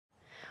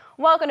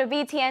Welcome to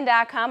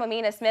BTN.com.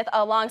 Amina Smith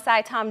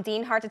alongside Tom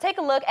Dienhart to take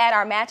a look at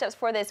our matchups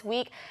for this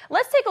week.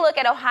 Let's take a look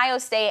at Ohio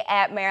State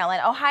at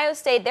Maryland. Ohio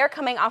State, they're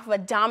coming off of a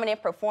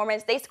dominant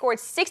performance. They scored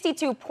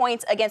 62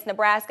 points against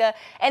Nebraska,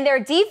 and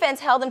their defense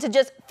held them to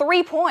just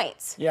 3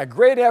 points. Yeah,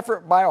 great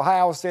effort by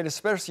Ohio State,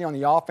 especially on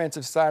the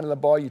offensive side of the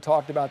ball. You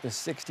talked about the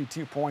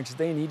 62 points.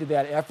 They needed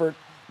that effort.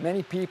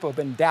 Many people have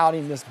been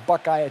doubting this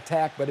Buckeye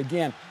attack, but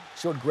again,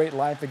 showed great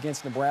life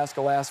against Nebraska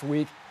last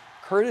week.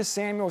 Curtis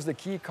Samuel is the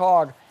key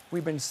cog.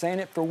 We've been saying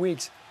it for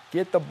weeks.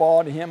 Get the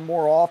ball to him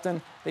more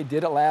often. They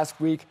did it last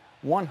week.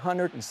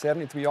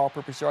 173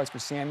 all-purpose yards for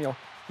Samuel.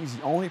 He's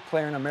the only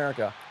player in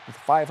America with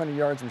 500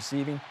 yards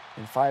receiving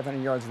and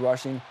 500 yards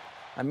rushing.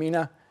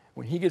 Amina,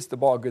 when he gets the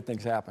ball, good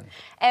things happen.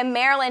 And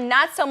Maryland,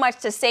 not so much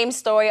the same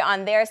story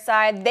on their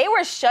side. They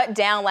were shut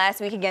down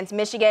last week against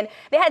Michigan.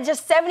 They had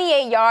just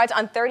 78 yards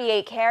on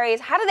 38 carries.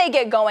 How do they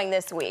get going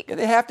this week? Yeah,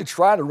 they have to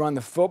try to run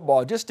the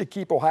football just to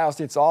keep Ohio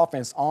State's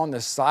offense on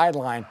the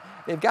sideline.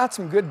 They've got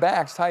some good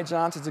backs. Ty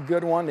Johnson's a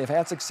good one. They've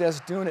had success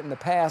doing it in the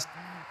past.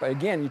 But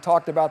again, you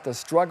talked about the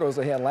struggles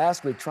they had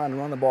last week trying to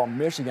run the ball in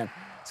Michigan.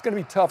 It's going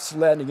to be tough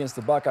sledding against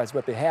the Buckeyes,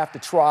 but they have to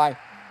try.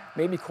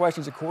 Maybe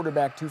questions at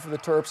quarterback, too, for the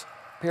Terps.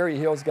 Perry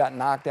Hills got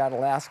knocked out of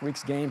last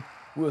week's game.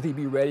 Will he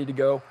be ready to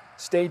go?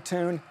 Stay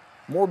tuned.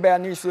 More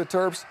bad news for the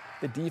Terps.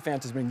 The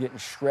defense has been getting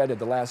shredded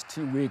the last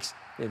 2 weeks.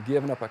 They've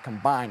given up a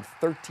combined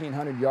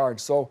 1,300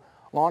 yards. So,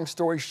 long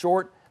story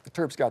short, the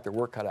Terps got their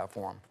work cut out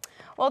for them.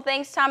 Well,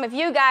 thanks, Tom. If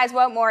you guys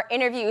want more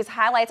interviews,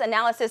 highlights,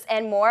 analysis,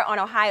 and more on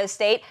Ohio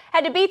State,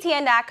 head to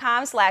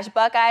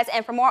btn.com/Buckeyes.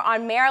 And for more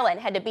on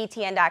Maryland, head to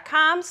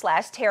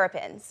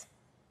btn.com/Terrapins.